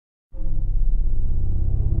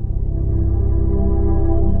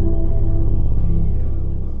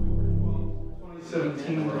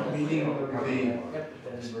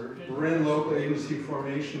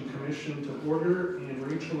Formation Commission to order. And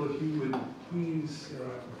Rachel, if you would please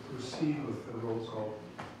proceed with the roll call.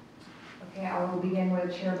 Okay, I will begin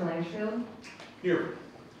with Chair Blanchfield. Here.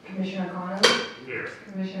 Commissioner Connolly. Here.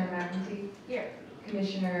 Commissioner McEntee. Here.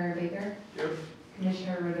 Commissioner Baker. Here.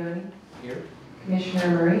 Commissioner Rodoni. Here. Commissioner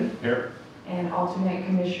Murray. Here. And alternate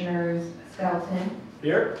Commissioners Skelton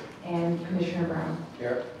Here. and Commissioner Brown.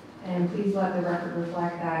 Here. And please let the record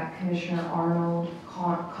reflect that Commissioner Arnold,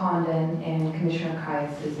 Condon, and Commissioner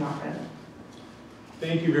Kais is not present.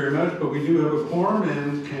 Thank you very much, but we do have a quorum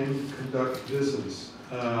and can conduct business.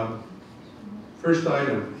 First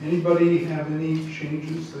item, anybody have any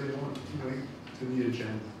changes they want to make to the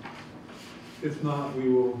agenda? If not, we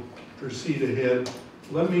will proceed ahead.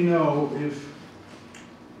 Let me know if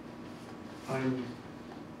my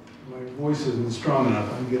voice isn't strong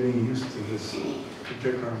enough. I'm getting used to this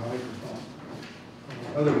particular microphone.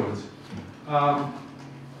 Other ones.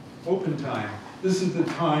 Open time. This is the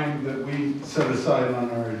time that we set aside on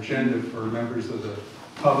our agenda for members of the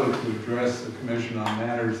public to address the commission on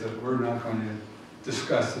matters that we're not going to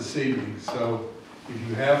discuss this evening. So if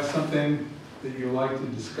you have something that you'd like to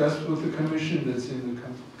discuss with the commission that's in the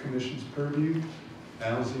commission's purview,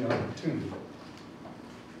 now's the opportunity.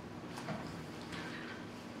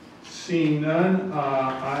 Seeing none,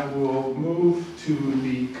 I will move to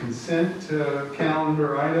the consent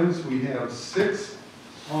calendar items. We have 6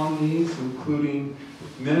 on these, including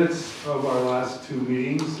minutes of our last 2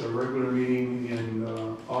 meetings, a regular meeting in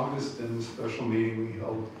August and a special meeting we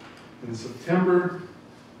held in September.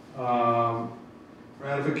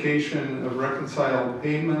 Ratification of reconciled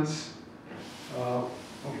payments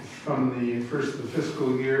from the first of the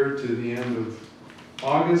fiscal year to the end of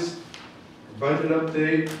August. Budget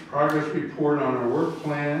update, progress report on our work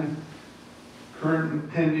plan, current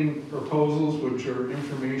and pending proposals, which are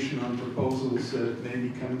information on proposals that may be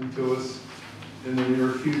coming to us in the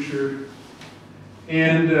near future,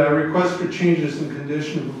 and request for changes in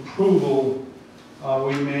condition of approval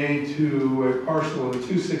we made to a parcel of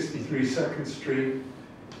 263 2nd Street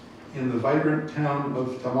in the vibrant town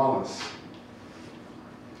of Tamales.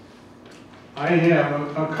 I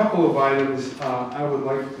have a couple of items I would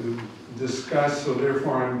like to discuss, so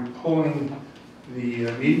therefore I'm pulling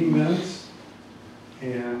the meeting minutes.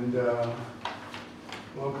 And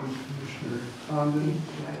welcome, Commissioner Condon.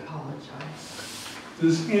 I apologize.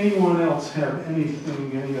 Does anyone else have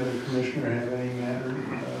anything, any other commissioner have any matter?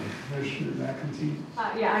 Commissioner McEntee?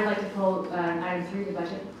 Yeah, I'd like to pull item 3, the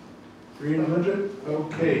budget. 3 in the budget?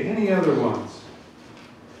 Okay, any other ones?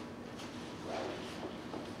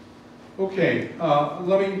 Okay,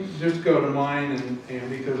 let me just go to mine, and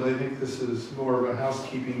because I think this is more of a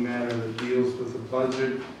housekeeping matter that deals with the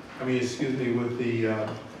budget.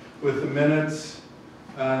 With the minutes,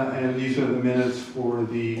 and these are the minutes for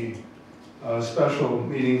the special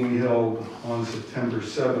meeting we held on September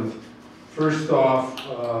 7th. First off,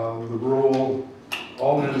 the roll,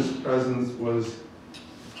 all minutes present was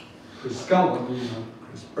Chris Skelton,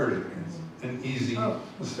 Chris Burdick. An easy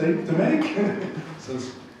mistake to make,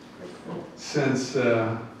 since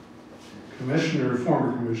former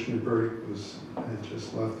Commissioner Burdick had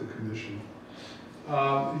just left the commission.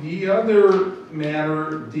 The other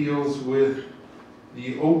matter deals with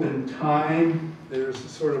the open time. There's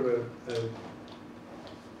sort of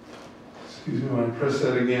excuse me when I press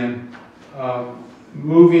that again,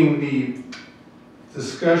 moving the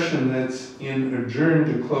discussion that's in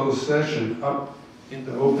adjourned to closed session up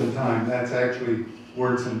into open time. That's actually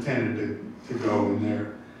where it's intended to go in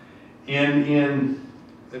there. And in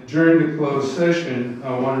adjourned to closed session,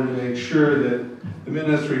 I wanted to make sure that the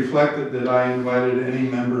minutes reflected that I invited any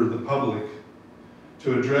member of the public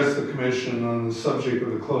to address the commission on the subject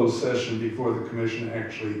of the closed session before the commission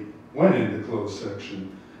actually went into closed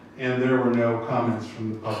session. And there were no comments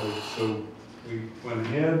from the public, so we went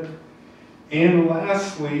ahead. And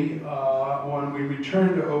lastly, when we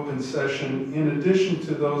returned to open session, in addition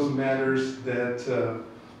to those matters that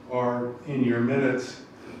are in your minutes,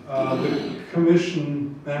 the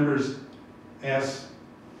commission members asked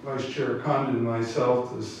Vice Chair Condon and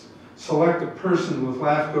myself to select a person with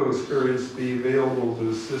LAFCO experience to be available to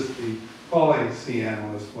assist the policy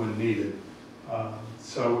analyst when needed.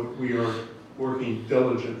 So we are working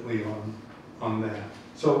diligently on that.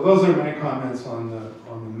 So those are my comments on the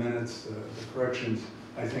minutes. The corrections,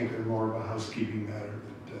 I think, are more of a housekeeping matter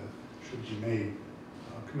that should be made.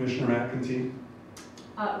 Commissioner McEntee?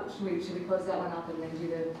 Should we close that one off and then do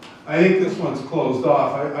the... I think this one's closed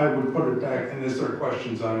off. I would put it back, unless there are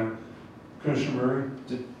questions on it. Commissioner Murray?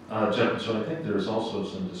 Jeff, so I think there's also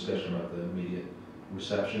some discussion about the immediate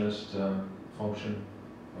receptionist function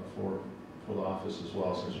for for the office as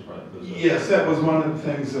well, since you probably those are. Yes, that was one of the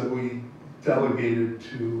things that we delegated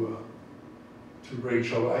to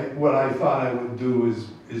Rachel. What I thought I would do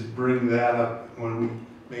is bring that up when we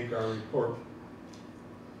make our report.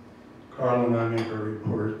 Carl and I make our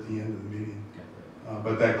report at the end of the meeting.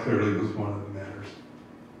 But that clearly was one of the matters.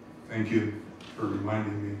 Thank you for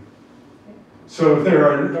reminding me. So if there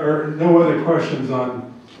are no other questions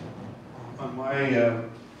on my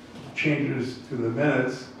changes to the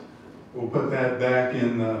minutes, we'll put that back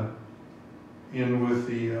in with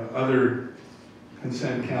the other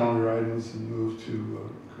consent calendar items and move to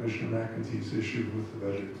Commissioner McEntee's issue with the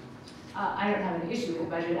budget. I don't have an issue with the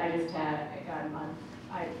budget, I just had,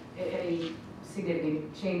 any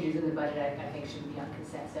significant changes in the budget, I think should be on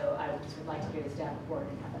consent, so I just would like to hear the staff report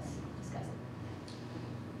and have us discuss it.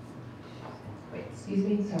 Wait, excuse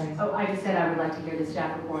me, sorry. Oh, I just said I would like to hear the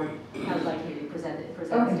staff report, I would like to hear you present Okay.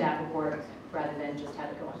 the staff report rather than just have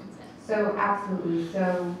it go on consent. So absolutely,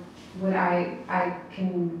 so would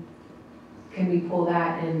can we pull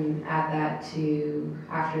that and add that to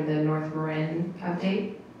after the North Marin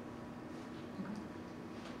update?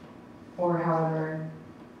 Or however,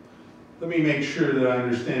 Let me make sure that I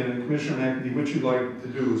understand, and Commissioner McEntee, what you'd like to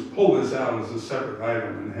do is pull this out as a separate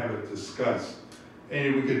item and have it discussed.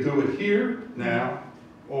 And we could do it here, now,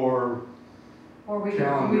 or Or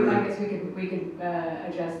calendar. I guess we could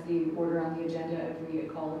adjust the order on the agenda if we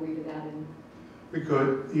get called to read it out and. we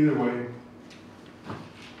could, either way.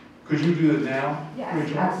 Could you do it now? yes,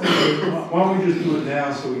 Rachel? absolutely. Why don't we just do it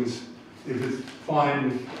now, so if it's fine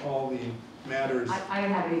with all the matters? I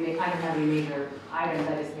don't have any major items,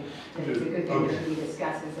 I just think that it's a good thing Okay. to be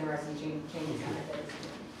discussed since there are some changes on it.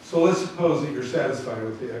 So let's suppose that you're satisfied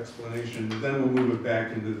with the explanation, then we'll move it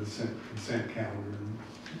back into the consent calendar and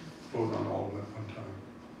vote on all of it at one time.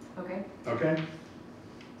 Okay, Okay?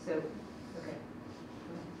 so, okay.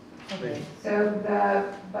 Okay, so the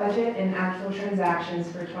budget and actual transactions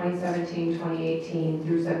for 2017-2018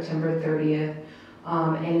 through September 30th,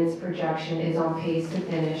 and its projection is on pace to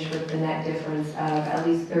finish with the net difference of at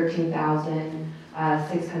least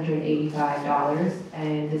 $13,685,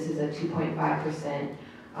 and this is a 2.5%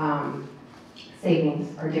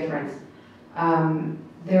 savings or difference.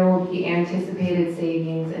 There will be anticipated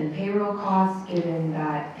savings in payroll costs, given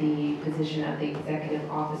that the position of the executive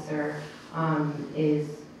officer is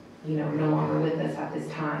no longer with us at this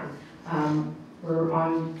time. We're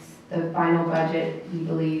on the final budget, we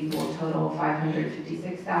believe will total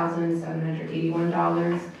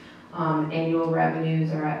 $556,781. Annual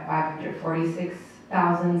revenues are at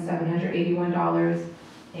 $546,781.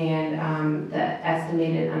 And the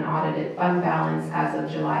estimated unaudited fund balance as of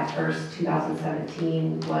July 1st,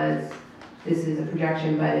 2017 this is a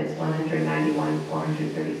projection, but it's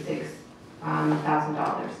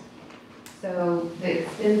 $191,436,000. So the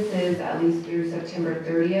expenses, at least through September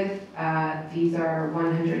 30th, these are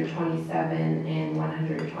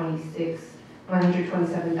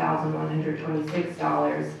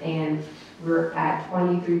 $127,126, and we're at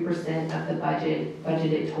 23% of the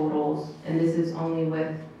budgeted totals, and this is only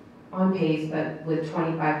on pace, but with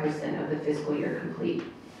 25% of the fiscal year complete.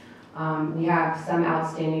 We have some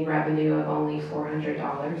outstanding revenue of only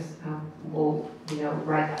 $400. We'll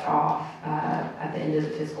write that off at the end of the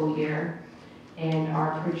fiscal year. And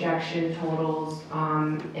our projection totals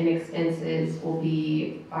in expenses will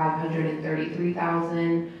be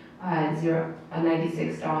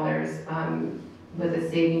 $533,096 with a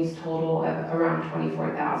savings total of around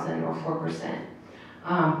 $24,000 or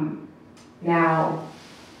 4%. Now,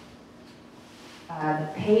 the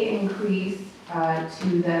pay increase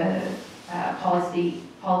to the policy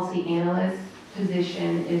analyst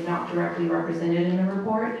position is not directly represented in the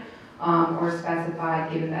report or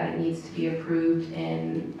specified, given that it needs to be approved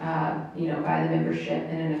in, by the membership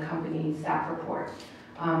and an accompanying staff report.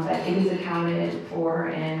 But it is accounted for,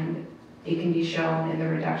 and it can be shown in the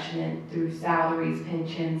reduction through salaries,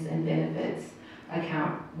 pensions, and benefits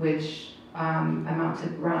account, which amount to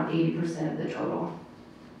around 80% of the total.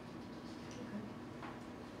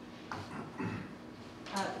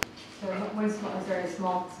 So one small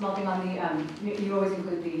thing on the, you always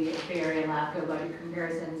include the Marin LAFCO budget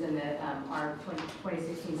comparisons, and our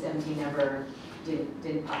 2016-17 number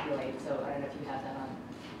didn't populate, so I don't know if you have that on.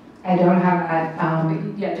 I don't have that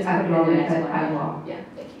Yeah, just at put the it in the moment, next but one. I will. Yeah,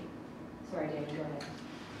 thank you. Sorry, David, go ahead.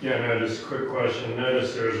 Yeah, no, just a quick question.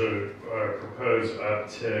 Notice there's a proposed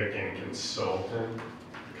uptick in consultant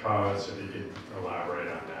costs, if you could elaborate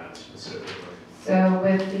on that specifically. So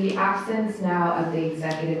with the absence now of the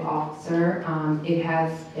executive officer, it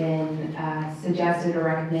has been suggested or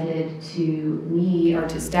recommended to me or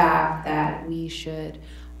to staff that we should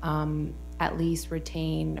at least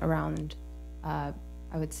retain around I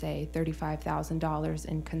would say $35,000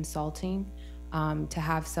 in consulting, to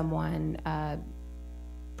have someone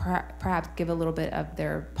perhaps give a little bit of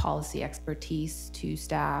their policy expertise to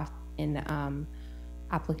staff in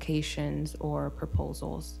applications or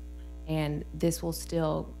proposals. And this will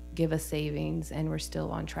still give us savings, and we're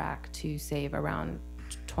still on track to save around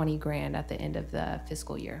 20 grand at the end of the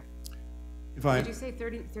fiscal year. Did you say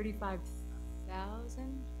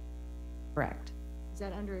 35,000? Correct. Is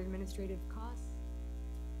that under administrative costs?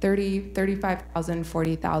 35,000,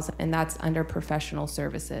 40,000, and that's under professional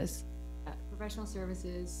services. Professional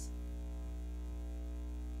services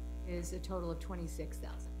is a total of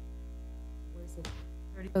 26,000. Where's the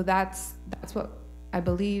 30? So that's what I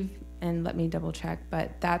believe, and let me double check,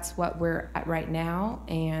 but that's what we're at right now.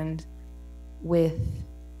 And with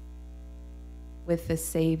the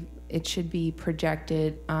save, it should be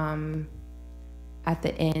projected at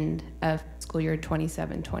the end of fiscal year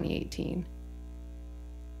 2018.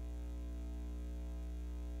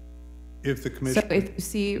 If the commission. So if you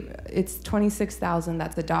see, it's 26,000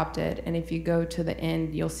 that's adopted, and if you go to the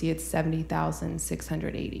end, you'll see it's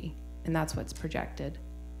 70,680, and that's what's projected.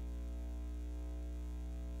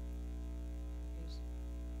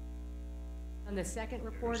 On the second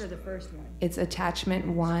report or the first one? It's attachment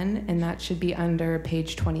 1, and that should be under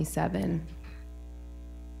page 27.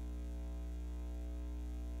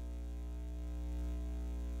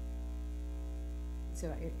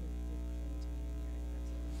 So it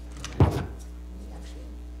I'm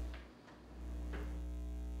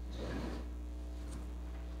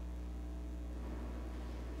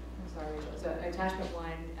sorry. So attachment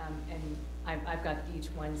 1, and I've got each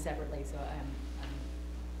one separately, so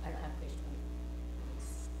I don't have page 20.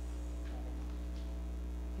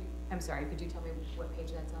 I'm sorry, could you tell me what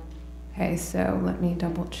page that's on? Okay, so let me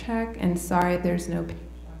double check, and sorry, there's no page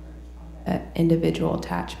numbers on the individual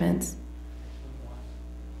attachments,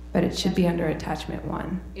 but it should be under attachment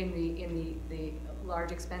 1. In the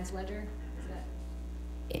large expense ledger, is that?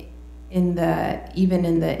 Even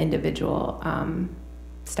in the individual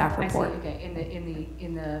staff report. I see, okay, in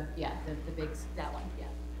the yeah, the big, that one, yeah,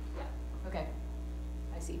 okay,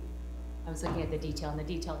 I see. I was looking at the detail, and the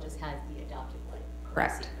detail just has the adopted one.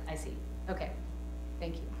 Correct. I see, okay,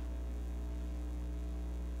 thank you.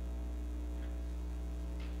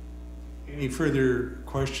 Any further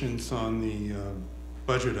questions on the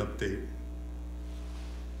budget update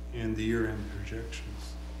and the year-end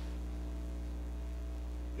projections?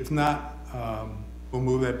 If not, we'll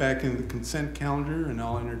move that back into the consent calendar, and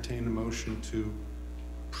I'll entertain a motion to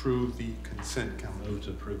approve the consent calendar. Move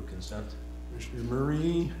to approve consent. Commissioner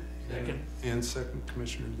Murray. Second. And second,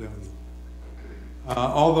 Commissioner Devon.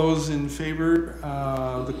 All those in favor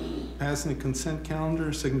of passing the consent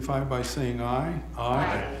calendar signify by saying aye.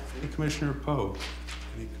 Aye. Any commissioner opposed?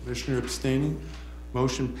 Any commissioner abstaining?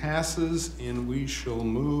 Motion passes, and we shall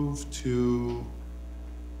move to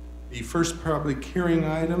the first public hearing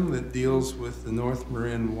item that deals with the North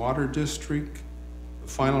Marin Water District, the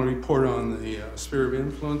final report on the sphere of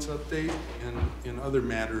influence update, and other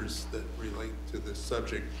matters that relate to this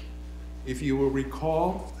subject. If you will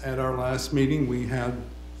recall, at our last meeting, we had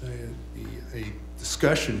a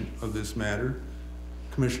discussion of this matter.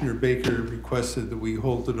 Commissioner Baker requested that we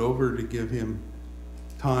hold it over to give him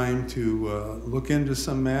time to look into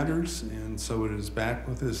some matters, and so it is back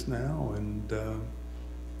with us now. And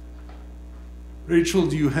Rachel,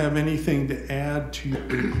 do you have anything to add to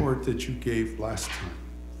the report that you gave last time?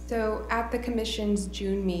 So at the Commission's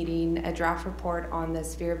June meeting, a draft report on the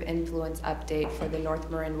sphere of influence update for the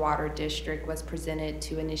North Marin Water District was presented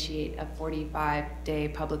to initiate a 45-day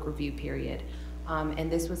public review period.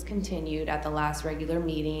 And this was continued at the last regular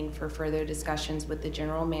meeting for further discussions with the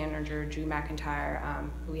General Manager, Drew McIntyre,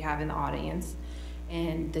 who we have in the audience.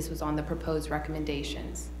 And this was on the proposed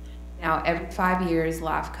recommendations. Now, every 5 years,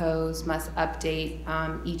 LAFCOs must update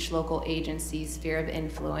each local agency's sphere of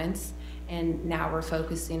influence. And now we're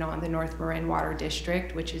focusing on the North Marin Water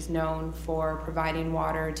District, which is known for providing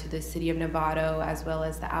water to the city of Novato, as well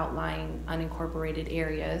as the outlying unincorporated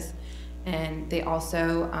areas. And they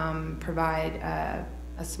also provide a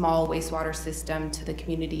small wastewater system to the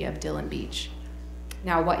community of Dillon Beach.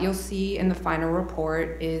 Now, what you'll see in the final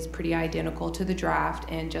report is pretty identical to the draft,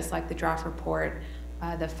 and just like the draft report,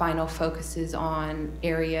 the final focuses on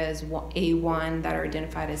areas A1 that are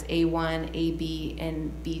identified as A1, AB,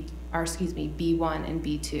 and B1 and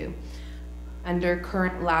B2. Under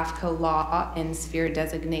current LAFCO law and sphere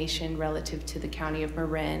designation relative to the County of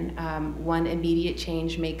Marin, one immediate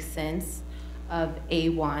change makes sense of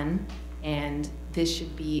A1, and this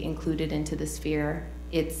should be included into the sphere.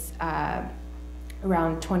 It's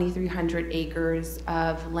around 2,300 acres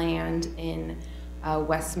of land in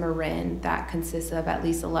West Marin that consists of at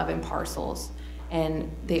least 11 parcels.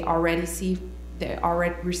 And they already receive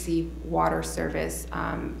water service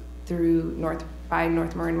through North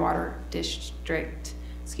Marin Water District,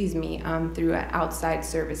 through an outside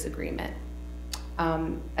service agreement.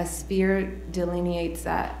 A sphere delineates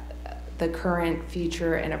that the current,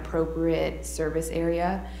 future, and appropriate service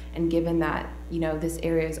area. And given that, this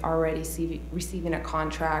area is already receiving a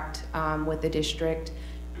contract with the district,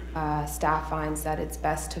 staff finds that it's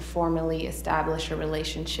best to formally establish a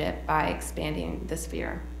relationship by expanding the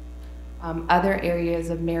sphere. Other areas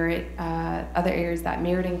that merit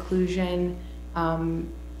inclusion,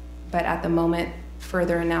 but at the moment,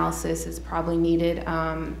 further analysis is probably needed,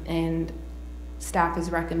 and staff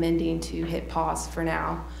is recommending to hit pause for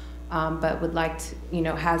now, but would like to,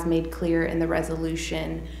 has made clear in the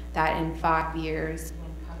resolution that in 5 years,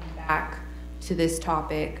 when coming back to this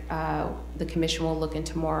topic, the commission will look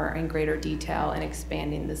into more in greater detail in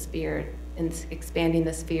expanding the sphere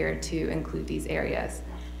to include these areas.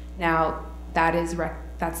 Now, that's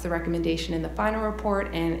the recommendation in the final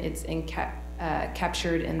report, and it's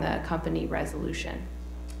captured in the company resolution.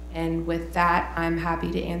 And with that, I'm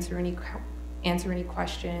happy to answer any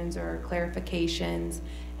questions or clarifications.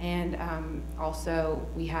 And also,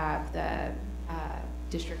 we have the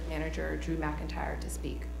district manager, Drew McIntyre, to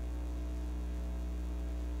speak.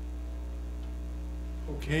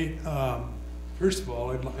 Okay, first of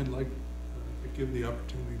all, I'd like to give the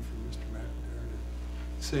opportunity for Mr.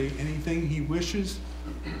 McIntyre to say anything he wishes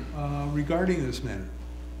regarding this matter.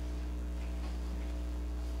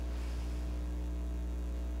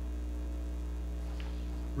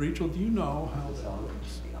 Rachel, do you know how that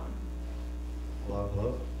works? Hello,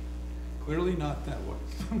 hello? Clearly not that way.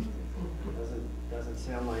 Doesn't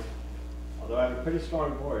sound like, although I have a pretty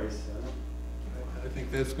strong voice. I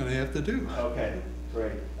think that's going to have to do. Okay,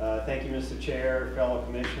 great. Thank you, Mr. Chair, fellow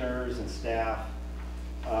commissioners and staff.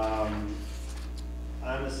 I'm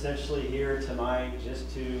essentially here tonight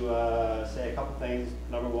just to say a couple things.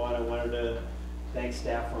 Number one, I wanted to thank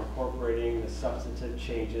staff for incorporating the substantive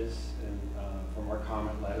changes from our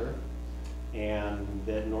comment letter, and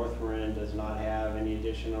that North Marin does not have any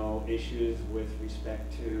additional issues with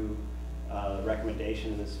respect to the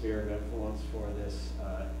recommendation of the sphere of influence for this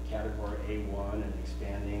category A1 and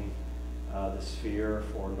expanding the sphere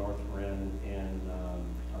for North Marin in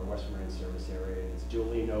our West Marin service area. It's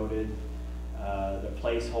duly noted. The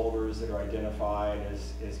placeholders that are identified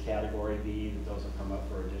as category B, those will come up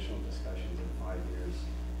for additional discussions in 5 years.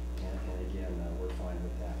 And again, we're fine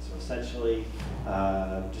with that. So essentially,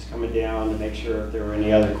 just coming down to make sure if there are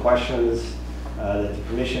any other questions that the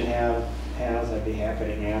commission has, I'd be happy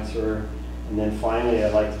to answer. And then finally,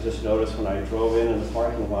 I'd like to just notice when I drove in the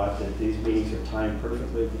parking lot that these meetings are timed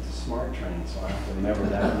perfectly with the SMART train, so I have to remember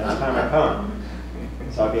that next time I come.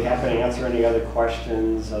 So I'd be happy to answer any other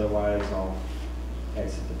questions. Otherwise, I'll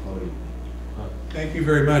exit the podium. Thank you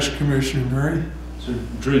very much, Commissioner Murray. So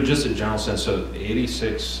Drew, just a general sense, so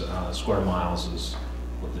 86 square miles is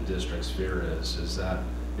what the district sphere is.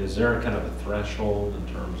 Is there kind of a threshold in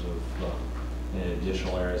terms of any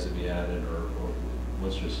additional areas to be added, or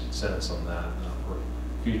what's your sense on that for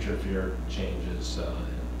future sphere changes and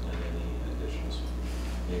any additional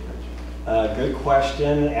acreage? Good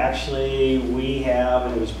question. Actually, we have,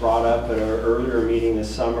 and it was brought up at our earlier meeting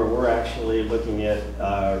this summer, we're actually looking at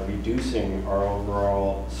reducing our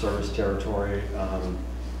overall service territory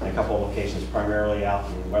in a couple of locations, primarily out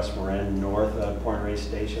in West Marin, north of Point Reyes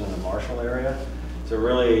Station in the Marshall area. So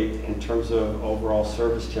really, in terms of overall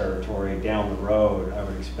service territory down the road, I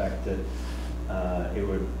would expect that it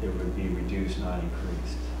would be reduced, not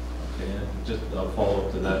increased. Okay, and just a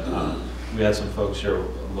follow-up to that. We had some folks here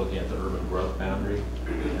looking at the urban growth boundary,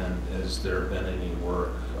 and has there been any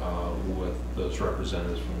work with those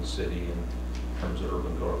representatives from the city in terms of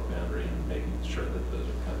urban growth boundary and making sure that those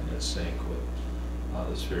are kind of in sync with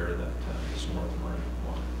the sphere that is North Marin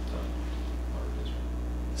Water District?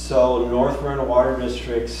 So North Marin Water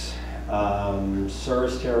District's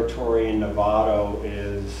service territory in Novato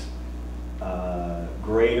is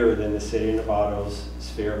greater than the city of Novato's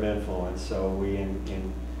sphere of influence. So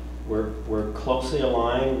we're closely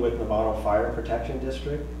aligned with Novato Fire Protection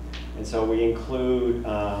District, and so we include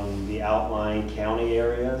the outlying county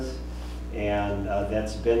areas, and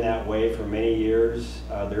that's been that way for many years.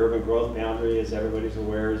 The urban growth boundary, as everybody's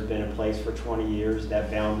aware, has been in place for 20 years. That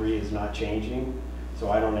boundary is not changing, so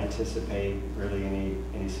I don't anticipate really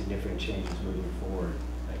any significant changes moving forward.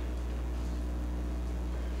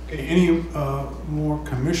 Okay, any more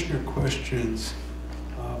commissioner questions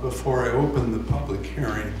before I open the public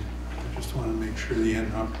hearing? I just want to make sure that you had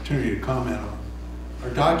an opportunity to comment on our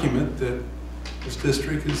document that this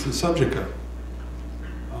district is the subject of.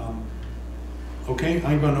 Okay,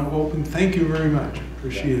 I'm going to open, thank you very much,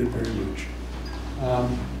 appreciate it very much.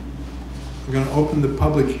 I'm going to open the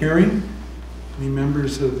public hearing. Any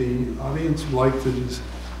members of the audience would like to just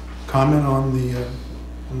comment on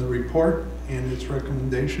the report and its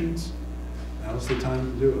recommendations? Now's the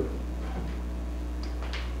time to do it.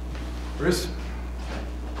 Chris?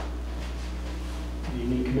 Good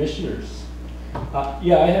evening, commissioners.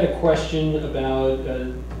 Yeah, I had a question about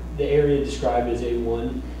the area described as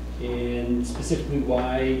A1, and specifically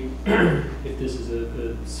why, if this is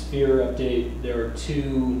a sphere update, there are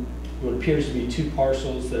what appears to be two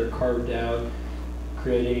parcels that are carved out,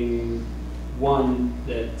 creating one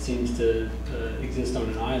that seems to exist on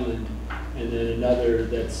an island, and then another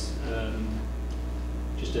that's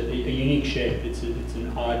just a unique shape. It's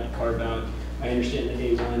an odd carve out. I understand that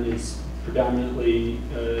A1 is predominantly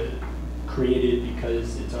created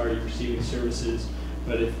because it's already receiving services,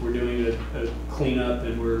 but if we're doing a cleanup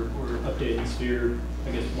and we're updating Sphere,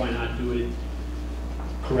 I guess why not do it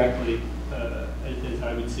correctly, as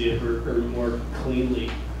I would see it, or more cleanly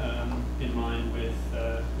in line with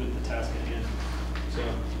the task at hand. So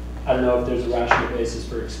I don't know if there's a rational basis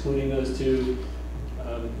for excluding those two.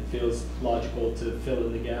 It feels logical to fill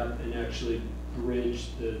in the gap and actually bridge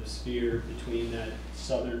the sphere between that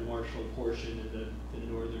southern Marshall portion and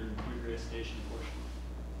the northern Point Station portion.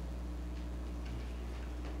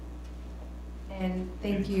 And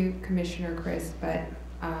thank you, Commissioner Chris, but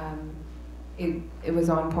it was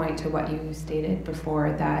on point to what you stated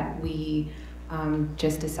before, that we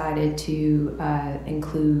just decided to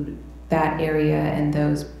include that area and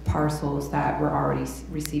those parcels that were already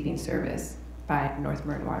receiving service by North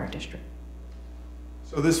Marin Water District.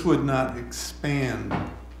 So this would not expand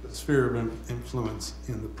the sphere of influence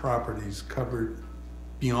in the properties covered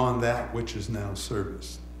beyond that which is now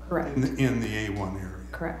serviced? Correct. In the A1 area?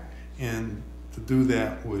 Correct. And to do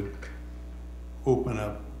that would open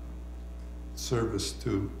up service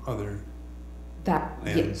to other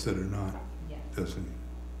lands that are not designated?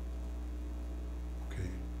 Okay.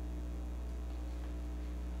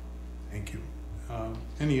 Thank you.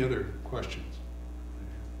 Any other questions?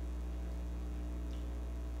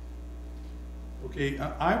 Okay,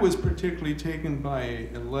 I was particularly taken by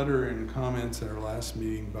a letter and comments at our last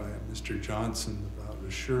meeting by Mr. Johnson about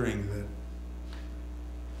assuring that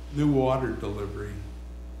new water delivery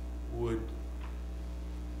would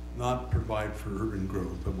not provide for urban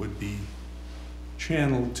growth, but would be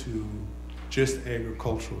channeled to just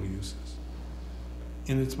agricultural uses.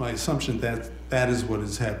 And it's my assumption that that is what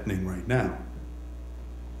is happening right now.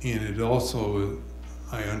 And it also,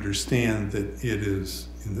 I understand that it is,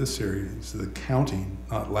 in this area, it's the county,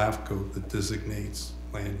 not LAFCO, that designates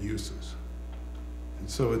land uses. And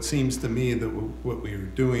so it seems to me that what we are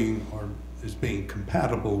doing is being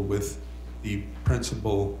compatible with the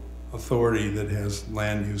principal authority that has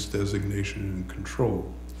land use designation and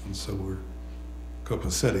control. And so we're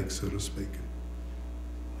copacetic, so to speak.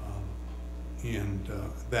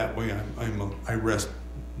 That way I rest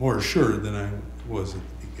more assured than I was at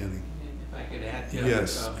the beginning. If I could add to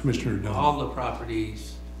yes, Commissioner Dunn. All the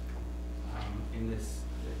properties in this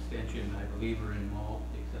extension, I believe, are in malt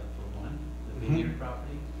except for one, the vineyard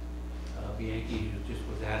property. Bianchi just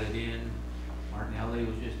was added in, Martin LA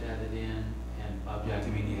was just added in, and Bob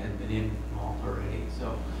Giacomini had been in malt already.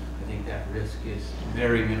 So I think that risk is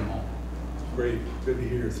very minimal. Great, good to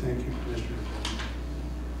hear. Thank you, Commissioner.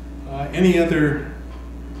 Any other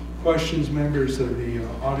questions, members of the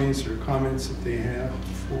audience, or comments that they have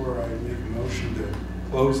before I make a motion to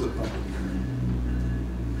close the public hearing?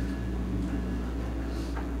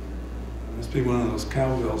 Must be one of those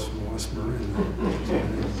cowbells from West Marin.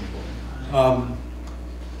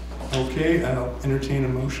 Okay, I'll entertain a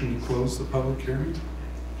motion to close the public hearing.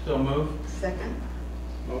 So move. Second.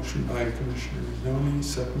 Motion by Commissioner Noni,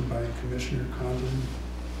 second by Commissioner Condon.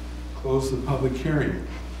 Close the public hearing.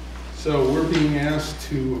 So we're being asked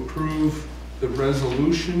to approve the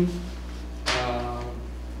resolution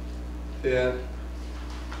that...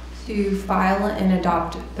 To file and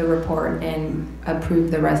adopt the report and approve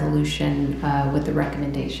the resolution with the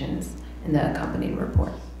recommendations in the accompanying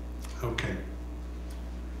report. Okay.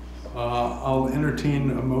 I'll entertain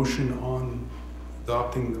a motion on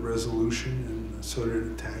adopting the resolution and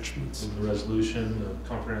associated attachments. In the resolution, the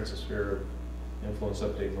comprehensive sphere of influence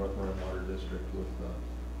update North Marin Water District with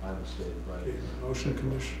Iowa State. Right. Okay. Motion,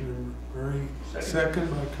 Commissioner Murray. Second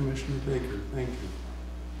by Commissioner Baker. Thank you.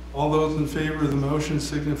 All those in favor of the motion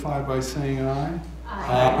signify by saying aye.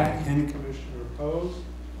 Aye. Any commissioner opposed?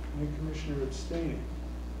 Any commissioner abstaining?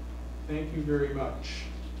 Thank you very much.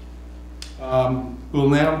 We'll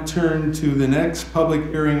now turn to the next public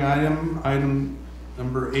hearing item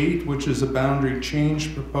number 8, which is a boundary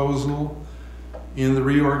change proposal in the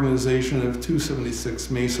reorganization of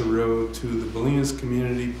 276 Mesa Road to the Bolinas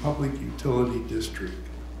Community Public Utility District.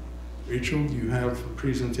 Rachel, you have a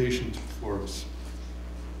presentation for us.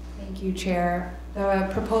 Thank you, Chair. The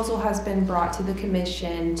proposal has been brought to the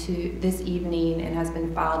Commission this evening and has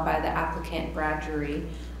been filed by the applicant Brad Drury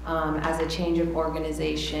as a change of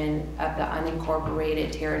organization of the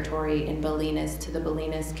unincorporated territory in Bolinas to the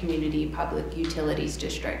Bolinas Community Public Utilities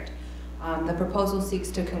District. The proposal seeks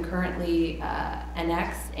to concurrently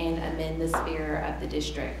annex and amend the sphere of the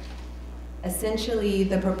district. Essentially,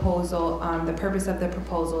 the purpose of the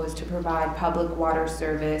proposal is to provide public water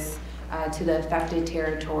service to the affected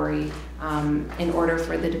territory in order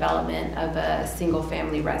for the development of a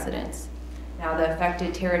single-family residence. Now, the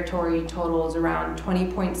affected territory totals around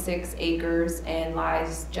 20.6 acres and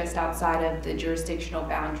lies just outside of the jurisdictional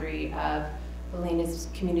boundary of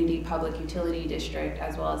Bolinas Community Public Utility District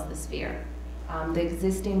as well as the sphere. The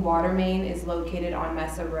existing water main is located on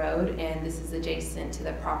Mesa Road, and this is adjacent to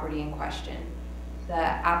the property in question. The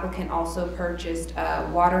applicant also purchased a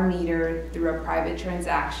water meter through a private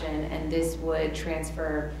transaction, and this would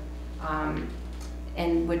transfer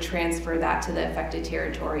that to the affected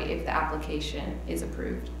territory if the application is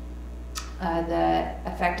approved. The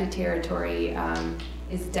affected territory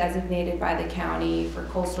is designated by the county for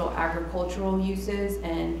coastal agricultural uses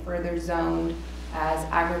and further zoned as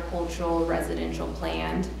agricultural residential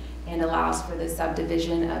planned and allows for the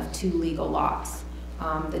subdivision of 2 legal lots.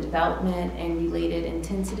 The development and related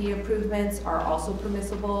intensity improvements are also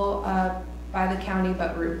permissible by the county,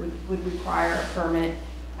 but would require a permit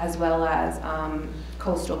as well as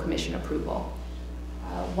Coastal Commission approval.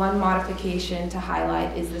 One modification to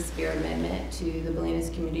highlight is the sphere amendment to the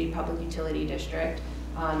Bolinas Community Public Utility District.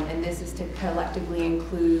 And this is to collectively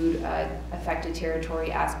include affected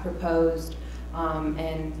territory as proposed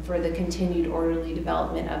and for the continued orderly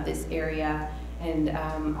development of this area, and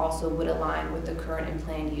also would align with the current and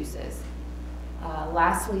planned uses.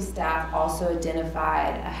 Lastly, staff also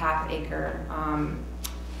identified a half-acre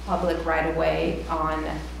public right-of-way on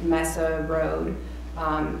Mesa Road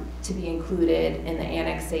to be included in the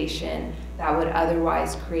annexation that would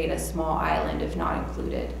otherwise create a small island if not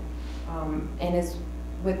included.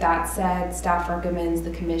 With that said, staff recommends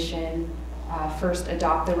the Commission first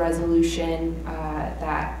adopt the resolution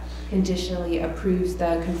that conditionally approves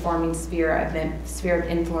the conforming sphere of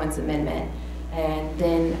influence amendment, and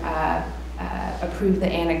then approve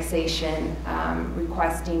the annexation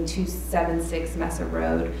requesting 276 Mesa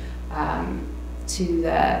Road to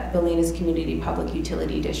the Bolinas Community Public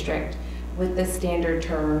Utility District with the standard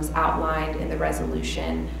terms outlined in the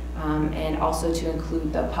resolution, and also to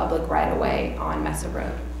include the public right-of-way on Mesa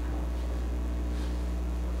Road.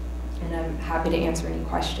 And I'm happy to answer any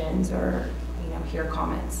questions or hear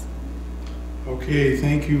comments. Okay,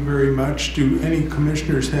 thank you very much. Do any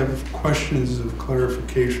commissioners have questions of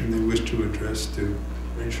clarification they wish to address to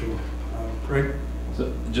Rachel? Craig?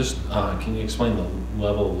 So just, can you explain the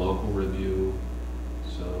level of local review?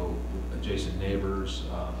 So adjacent neighbors,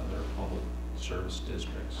 their public service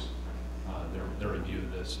districts, their review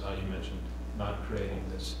of this. You mentioned not creating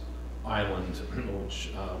this island,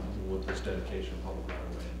 which with this dedication of public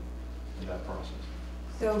right-of-way in that process.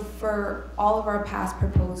 So for all of our past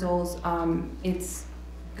proposals, it's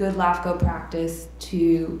good LAFCO practice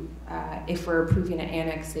to, if we're approving an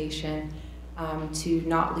annexation, to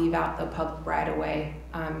not leave out the public right-of-way,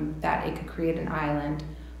 that it could create an island.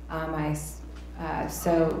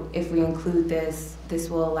 So if we include this, this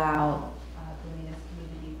will allow Bolinas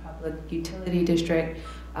Community Public Utility District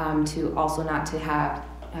to also not to have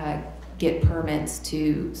get permits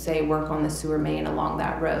to, say, work on the sewer main along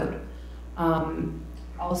that road.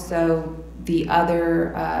 Also, the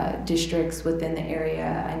other districts within the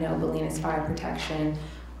area, I know Bolinas Fire Protection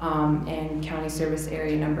and County Service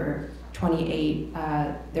Area number 28,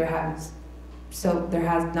 there has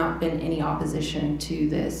not been any opposition to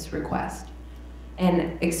this request.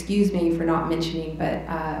 And excuse me for not mentioning, but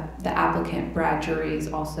the applicant, Brad Drury, is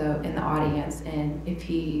also in the audience, and if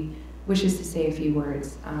he wishes to say a few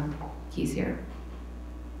words, he's here.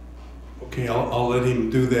 Okay, I'll let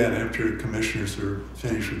him do that after the commissioners are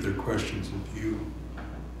finished with their questions of you.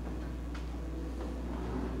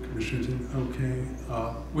 Commissioners, okay.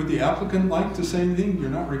 Would the applicant like to say anything?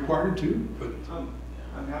 You're not required to, but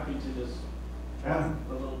I'm happy to just add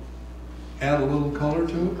a little color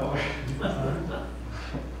to it.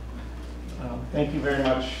 Thank you very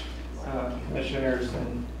much, commissioners,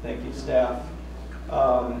 and thank you, staff.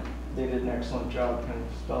 they did an excellent job kind of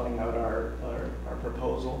spelling out our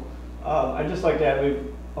proposal. I'd just like to add,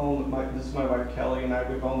 this is my wife Kelly and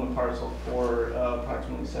we've owned the parcel for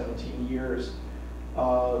approximately 17 years.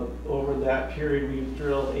 Over that period, we've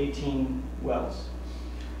drilled 18 wells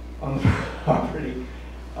on the property.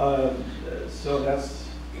 So that's,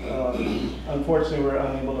 unfortunately, we're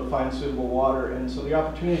unable to find suitable water. And so the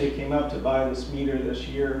opportunity came up to buy this meter this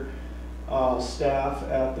year. Staff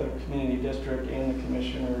at the community district and the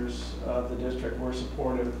commissioners of the district were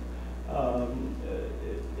supportive.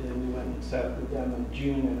 And we went and sat with them in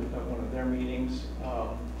June at one of their meetings.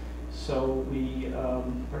 So we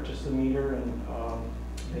purchased the meter and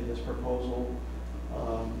made this proposal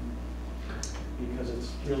because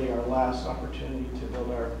it's really our last opportunity to build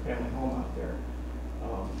our family home out there.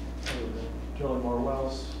 Other than drilling more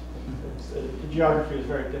wells, the geography is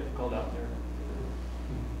very difficult out there.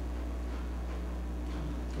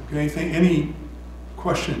 Okay, any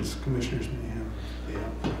questions commissioners may have? Yeah.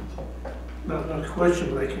 Not a question,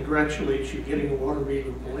 but I congratulate you. Getting a water meter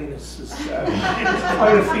in Bolinas is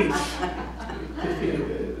quite a feat.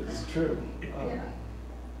 It's true.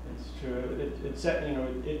 It's true. It's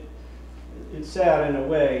it's sad in a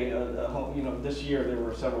way. This year there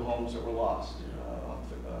were several homes that were lost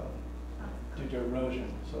due to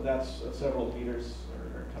erosion. So that's several meters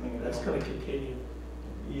are coming in. That's going to continue.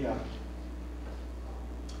 Yeah.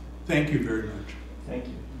 Thank you very much. Thank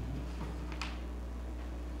you.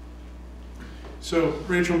 So,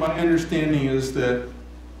 Rachel, my understanding is that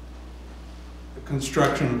the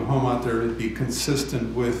construction of a home out there would be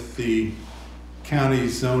consistent with the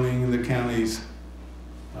county's zoning, the county's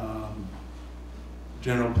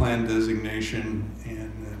general plan designation,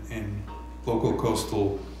 and local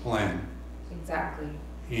coastal plan. Exactly.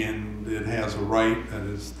 And it has a right, that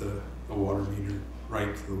is the water meter,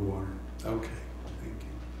 right to the water. Okay, thank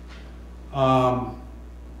you.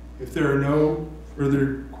 If there are no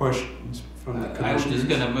further questions from the commissioners. I was just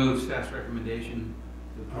going to move staff's recommendation.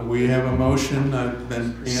 We have a motion,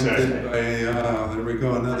 been preempted by, there we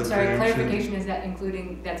go, another I'm sorry, preemption. clarification, is that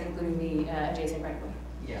including the adjacent right of way?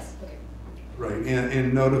 Yes. Okay. Right,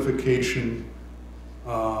 and notification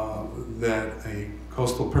that a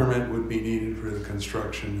coastal permit would be needed for the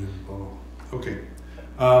construction and blah, blah. Okay.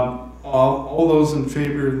 All those in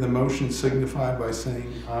favor of the motion signify by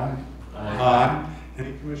saying aye. Aye.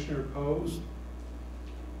 Any commissioner opposed?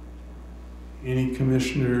 Any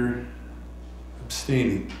commissioner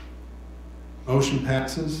abstaining? Motion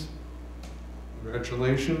passes.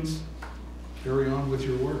 Congratulations. Carry on with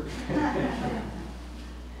your work.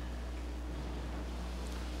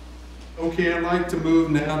 Okay, I'd like to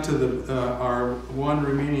move now to our one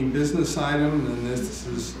remaining business item, and this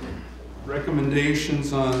is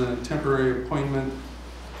recommendations on a temporary appointment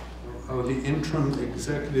of the interim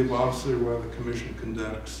executive officer while the commission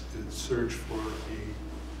conducts its search for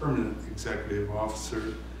a permanent executive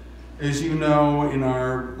officer. As you know, in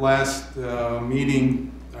our last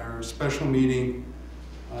meeting, our special meeting,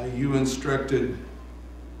 you instructed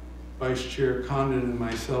Vice Chair Condon and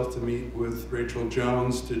myself to meet with Rachel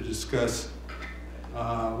Jones to discuss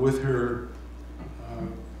with her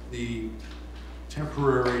the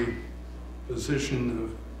temporary position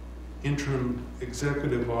of interim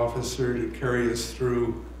executive officer to carry us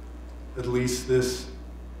through at least this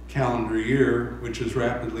calendar year, which is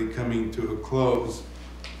rapidly coming to a close,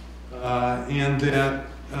 and that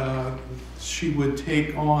she would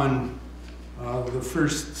take on the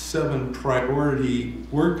first 7 priority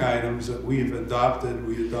work items that we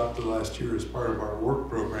adopted last year as part of our work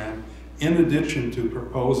program, in addition to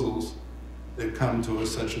proposals that come to us,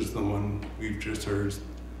 such as the one we've just heard.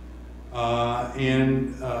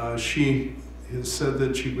 She has said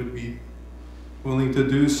that she would be willing to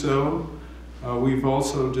do so. We've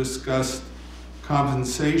also discussed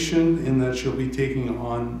compensation in that she'll be taking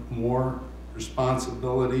on more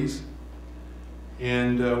responsibilities.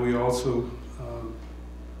 And we also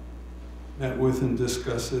met with and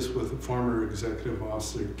discussed this with the former executive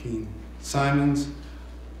officer, Keen Simons.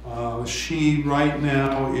 She right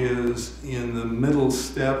now is in the middle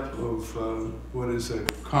step of what is a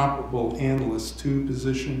comparable analyst 2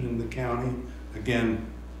 position in the county. Again,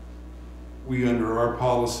 we under our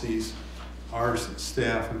policies, our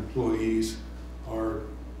staff employees are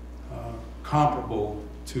comparable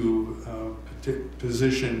to a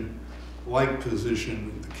position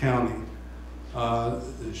in the county.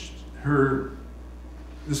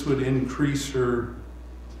 This would increase her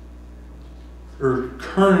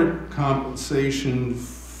current compensation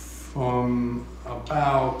from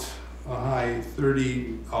about a high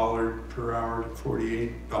 $30 per hour to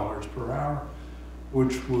 $48 per hour.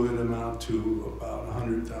 which would amount to about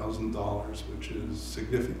 $100,000, which is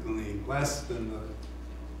significantly less than the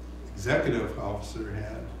executive officer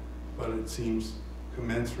had, but it seems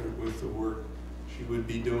commensurate with the work she would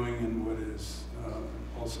be doing and what is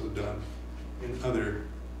also done in other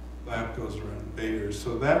LAFCOs around Bayers.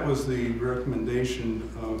 So that was the recommendation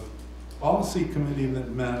of policy committee that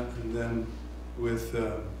met, and then with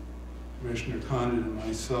Commissioner Condon and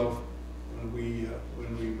myself when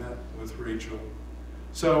we met with Rachel.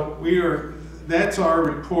 So that's our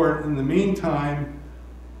report. In the meantime,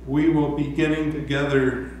 we will be getting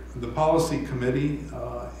together the policy committee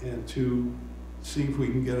and to see if we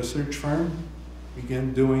can get a search firm,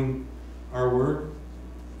 begin doing our work.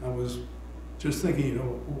 I was just thinking, you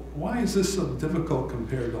know, why is this so difficult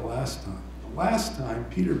compared to last time? The last time,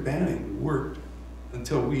 Peter Banning worked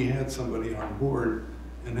until we had somebody on board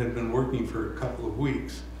and had been working for a couple of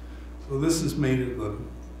weeks. So this has made it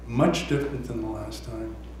much different than the last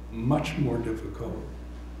time, much more difficult.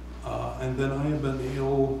 And then I have been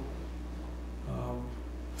ill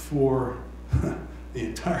for the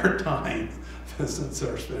entire time since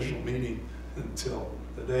our special meeting until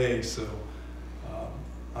today. So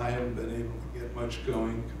I haven't been able to get much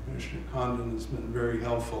going. Commissioner Condon has been very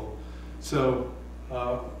helpful. So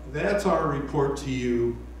that's our report to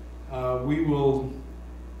you. We will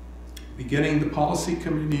be getting the policy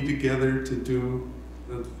committee together to do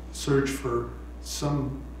the search for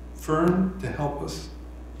some firm to help us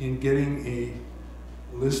in getting a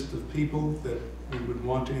list of people that we would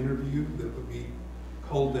want to interview that would be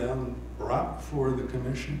culled down and brought before the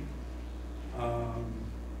commission.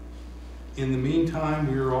 In the meantime,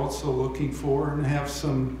 we are also looking for and have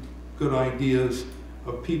some good ideas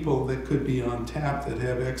of people that could be on tap that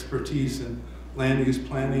have expertise in land use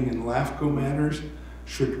planning and LAFCO matters.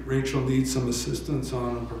 Should Rachel need some assistance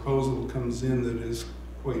on a proposal that comes in that is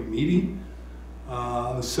quite meaty.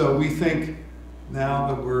 So we think now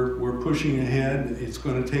that we're pushing ahead, it's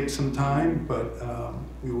going to take some time, but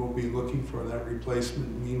we will be looking for that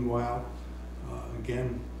replacement. Meanwhile,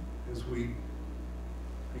 again, as we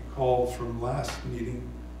recall from last meeting,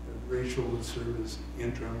 that Rachel would serve as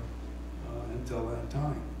interim until that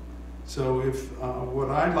time. So if what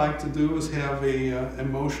I'd like to do is have a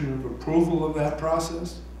motion of approval of that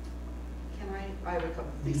process. Can I have a couple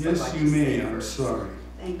of things. Yes, you may. I'm sorry.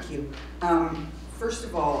 Thank you. First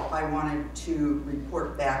of all, I wanted to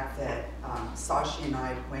report back that Sashi and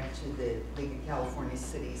I went to the League of California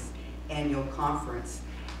Cities annual conference,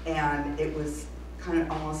 and it was kind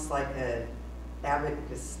of almost like a Abbott and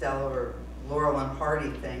Costello or Laurel and Hardy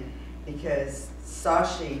thing, because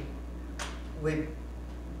Sashi would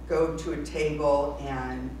go to a table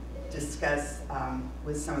and discuss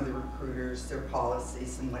with some of the recruiters their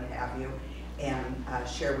policies and what have you, and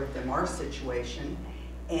share with them our situation.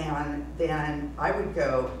 And then I would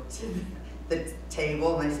go to the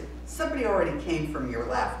table and they said, somebody already came from your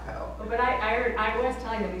LAFCO. But I was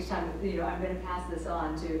telling them each time, you know, I'm going to pass this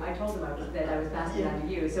on to, I told them that I was passing it on to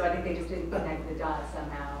you, so I think they just didn't connect the dots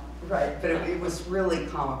somehow. Right, but it was really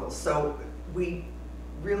comical. So we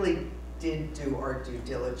really did do our due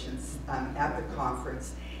diligence at the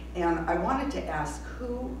conference. And I wanted to ask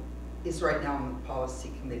who is right now on the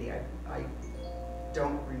policy committee. I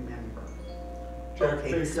don't remember.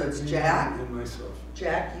 Okay, so it's Jack, and myself.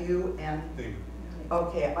 Jack, you, and David.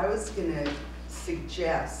 okay. I was going to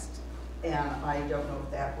suggest, and I don't know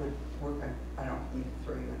if that would work. I don't mean to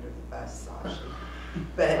throw you under the bus, Sashi,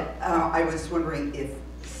 but I was wondering if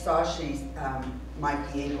Sashi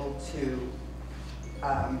might be able to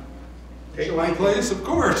Take my place, of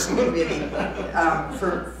course. committee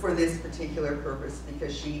for this particular purpose,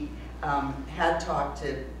 because she had talked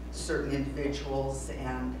to certain individuals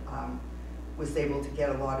and was able to get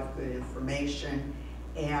a lot of good information,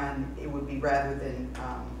 and it would be, rather than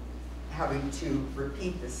having to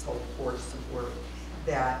repeat this whole course of work,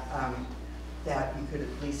 that that you could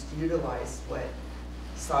at least utilize what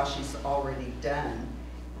Sashi's already done,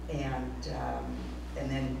 and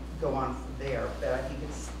then go on from there. But I think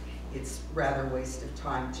it's rather a waste of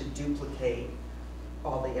time to duplicate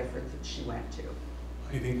all the effort that she went to.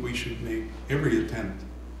 I think we should make every attempt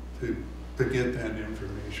to get that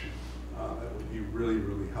information. That would be really,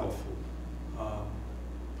 really helpful.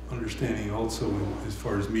 Understanding also, as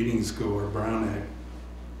far as meetings go, our Brown Act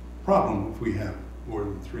problem, if we have more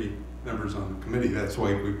than 3 members on the committee, that's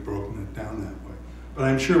why we've broken it down that way. But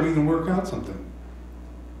I'm sure we can work out something.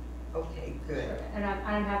 Okay, good. And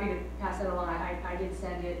I'm happy to pass it along. I did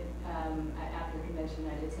send it, after the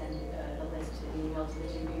convention, I did send a list to the email to the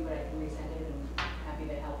two of you, but I can resend it, and happy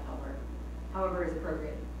to help however is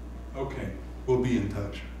appropriate. Okay, we'll be in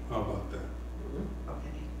touch. How about that?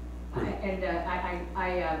 Okay. And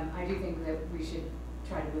I do think that we should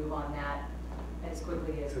try to move on that as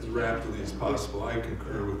quickly as. As rapidly as possible. I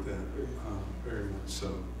concur with that very much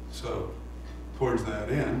so. So towards that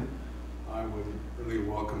end, I would really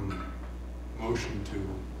welcome a motion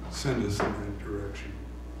to send us in that direction.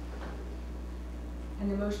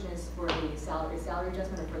 And the motion is for the salary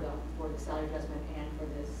adjustment, or for the salary adjustment and for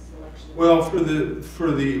this election? Well, for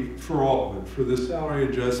all of it, for the salary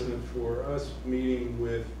adjustment, for us meeting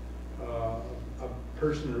with a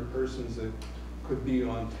person or persons that could be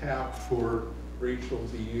on tap for Rachel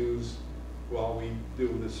to use while we do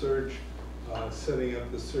the search, setting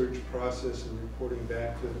up the search process and reporting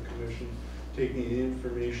back to the commission, taking the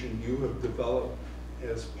information you have developed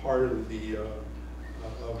as part of the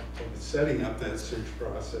of setting up that search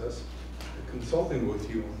process, consulting with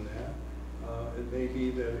you on that. It may be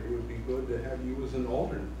that it would be good to have you as an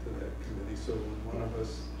alternate to that committee, so when one of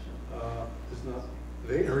us is not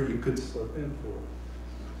there, you could slip in for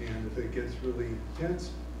it. And if it gets really tense,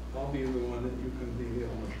 I'll be the one that you can be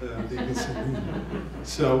the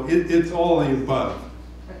so it's all the above.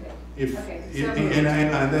 Okay. If okay.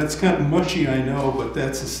 and that's kind of mushy, I know, but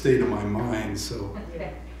that's the state of my mind. So.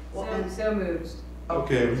 Okay. Well, So moved.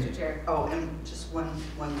 Okay. Mr. Chair. Oh, and just one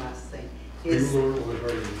last thing.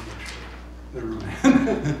 Never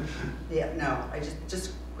mind. Yeah, no, I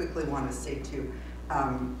just quickly want to say too,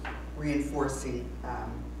 reinforcing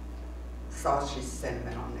Sashi's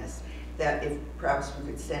sentiment on this, that if perhaps we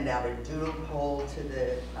could send out a doodle poll to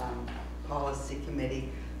the policy committee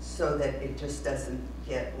so that it just doesn't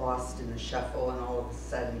get lost in the shuffle and all of a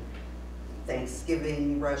sudden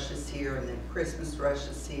Thanksgiving rushes here and then Christmas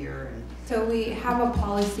rushes here. And So we have a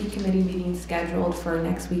policy committee meeting scheduled for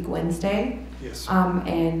next week, Wednesday. Yes.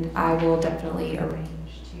 And I will definitely arrange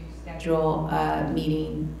to schedule a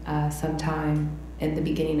meeting sometime in the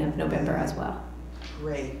beginning of November as well.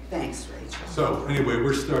 great, thanks, Rachel. So anyway,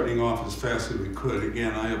 we're starting off as fast as we could.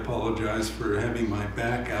 Again, I apologize for having my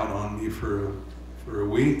back out on me for a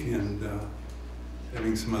week and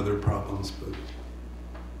having some other problems, but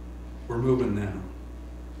we're moving now.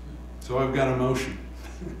 So I've got a motion.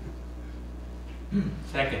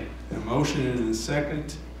 Second. A motion and a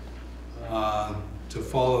second to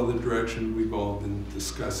follow the direction we've all been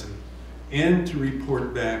discussing and to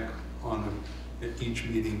report back on at each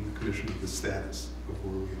meeting the commission of the status of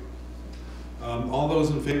where we are. All those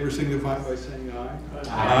in favor signify by saying aye.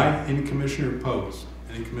 Aye. Any commissioner opposed?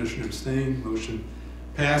 Any commissioner abstain? Motion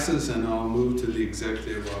passes, and I'll move to the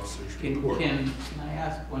executive officer's report. Can I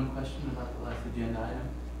ask one question about the last agenda item?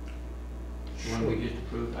 The one we just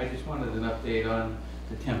approved. I just wanted an update on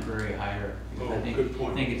the temporary hire. Because Good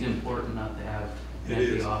point. I think it's important not to have an It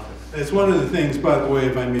empty is. office. It's one of the things, by the way,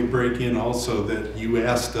 if I may break in also, that you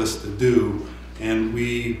asked us to do, and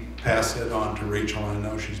we passed that on to Rachel. I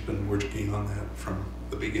know she's been working on that from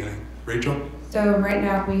the beginning. Rachel? So right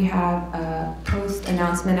now we have a post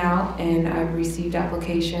announcement out and I've received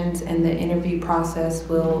applications and the interview process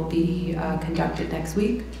will be conducted next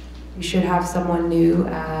week. We should have someone new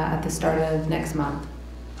at the start of next month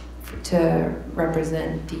to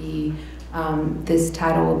represent the, this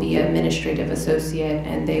title will be administrative associate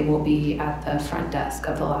and they will be at the front desk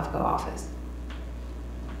of the LAFCO office.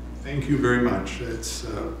 Thank you very much. It's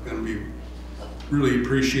going to be really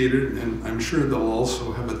appreciated, and I'm sure they'll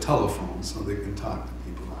also have a telephone so they can talk to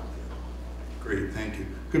people out there. Great, thank you.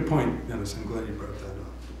 Good point, Dennis. I'm glad you brought that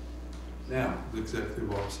up. Now, the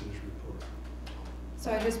executive officer's report.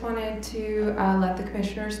 So I just wanted to let the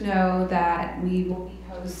commissioners know that we will be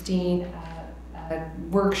hosting a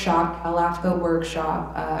workshop, a LAFCO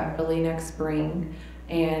workshop early next spring.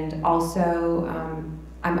 And also,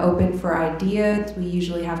 I'm open for ideas. We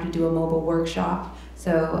usually have to do a mobile workshop.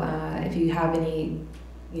 So if you have any,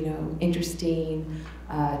 interesting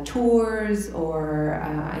tours, or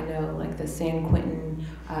I know like the San Quentin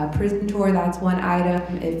prison tour, that's one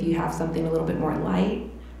item. If you have something a little bit more light,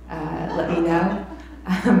 let me know.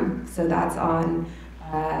 So that's on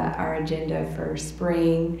our agenda for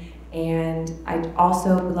spring. And I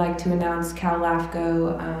also would like to announce Cal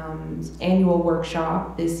LAFCO annual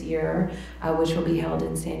workshop this year, which will be held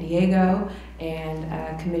in San Diego.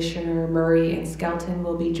 And Commissioner Murray and Skelton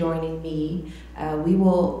will be joining me. We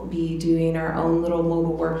will be doing our own little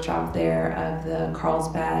mobile workshop there of the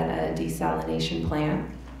Carlsbad desalination plant.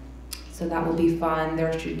 So that will be fun.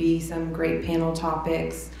 There should be some great panel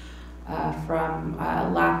topics from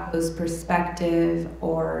LAFCO's perspective,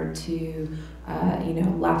 or to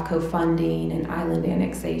LAFCO funding and island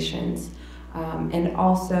annexations. And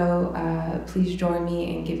also, please join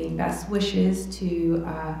me in giving best wishes to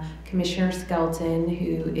Commissioner Skelton,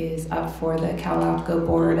 who is up for the Cal LAFCO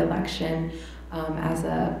board election as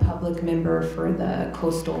a public member for the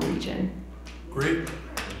coastal region. Great.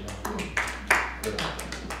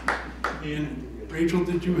 And Rachel,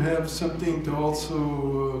 did you have something to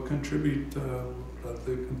also contribute about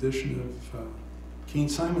the condition of Keen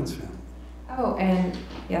Simon's family? Oh, and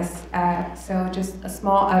yes, so just a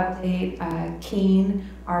small update. Keen,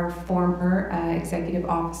 our former executive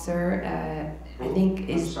officer, I think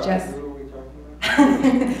is just. Who are we talking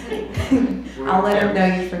about? I'll let him know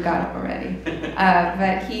you forgot him already.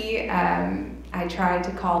 But he, I tried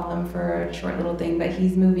to call him for a short little thing, but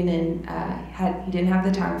he's moving in. He didn't have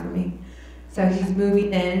the time for me, so he's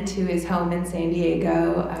moving into his home in San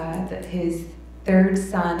Diego. His third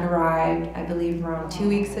son arrived, I believe, around 2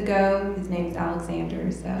 weeks ago. His name's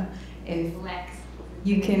Alexander. So if Lex.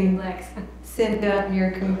 you can Lex. send him your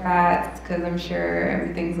congrats, because I'm sure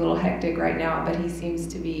everything's a little hectic right now, but he seems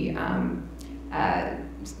to be,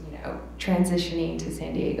 transitioning to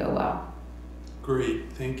San Diego well.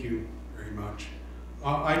 Great, thank you very much.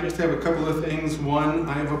 I just have a couple of things. One,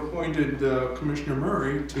 I have appointed Commissioner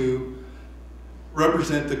Murray to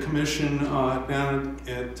represent the commission down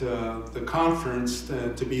at the conference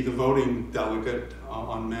to be the voting delegate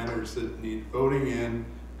on matters that need voting, and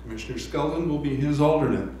Commissioner Skelton will be his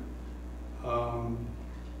alternate.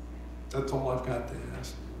 That's all I've got to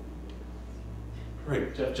ask.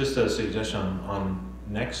 Great. Just a suggestion on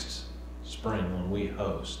next spring when we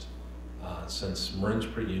host, since Marin's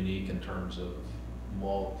pretty unique in terms of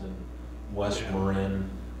malt and West Marin.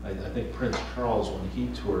 I think Prince Charles, when he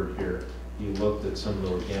toured here, he looked at some of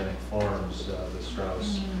the organic farms, the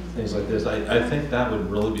Strauss, things like this. I think that would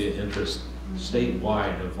really be an interest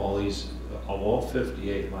statewide of all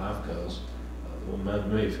 58 LAFCOs, well,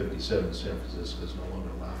 maybe 57 San Francisco is no longer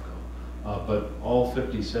LAFCO, but all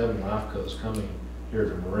 57 LAFCOs coming here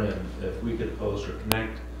to Marin, if we could host or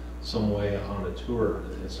connect some way on a tour.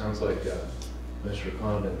 It sounds like Mr.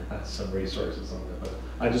 Condon has some resources on that, but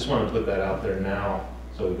I just want to put that out there now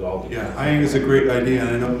so we could all be. Yeah, I think it's a great idea,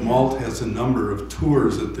 and I know Malt has a number of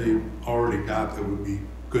tours that they've already got that would be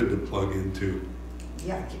good to plug into.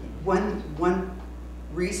 Yeah, one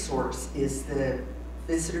resource is the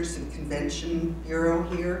Visitors and Convention Bureau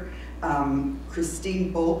here.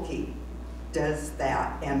 Christine Bolke does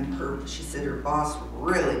that, and she said her boss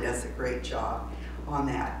really does a great job on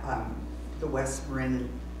that. The West Marin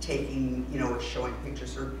taking, or showing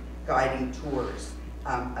pictures or guiding tours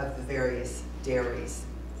of the various dairies,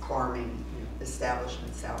 farming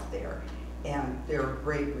establishments out there. And they're a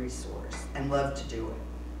great resource and love to do it.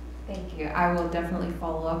 Thank you. I will definitely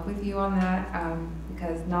follow up with you on that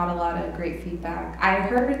because not a lot of great feedback. I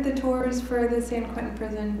heard the tours for the San Quentin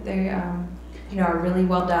prison. They, are really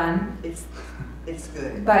well done. It's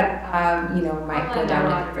good. But we might go down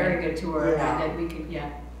on a very good tour. Yeah. That we could, yeah.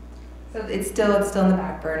 So it's still in the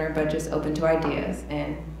back burner, but just open to ideas,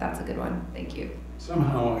 and that's a good one. Thank you.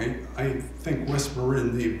 Somehow, I think West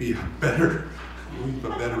Marin, they'd be leave a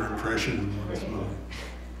better impression in one's mind.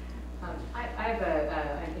 I have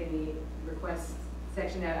in the request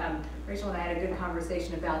section, Rachel and I had a good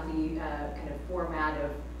conversation about the kind of format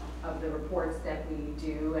of the reports that we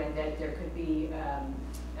do, and that there could be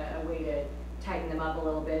a way to tighten them up a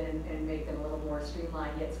little bit and make them a little more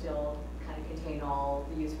streamlined, yet still kind of contain all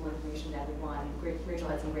the useful information that we want. And Rachel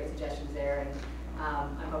had some great suggestions there, and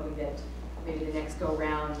I'm hoping that maybe the next go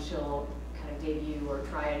round she'll kind of debut or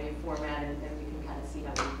try a new format, and we can kind of see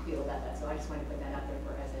how we feel about that. So I just want to put that out there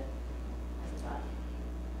as a thought.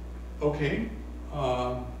 Okay,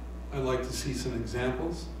 I'd like to see some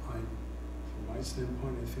examples. From my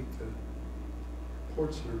standpoint, I think the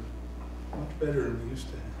reports are much better than we used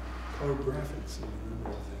to have. Color graphics and a number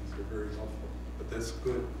of things are very helpful, but that's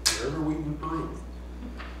good wherever we can improve.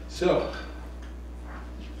 So,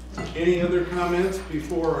 any other comments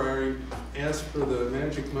before I ask for the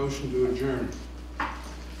magic motion to adjourn?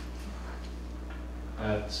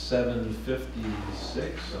 At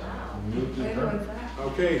 7:56, move to adjourn.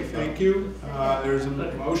 Okay, thank you. There's a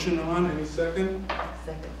motion on. Any second?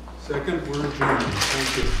 Second. Second, we're adjourned.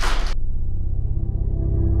 Thank you.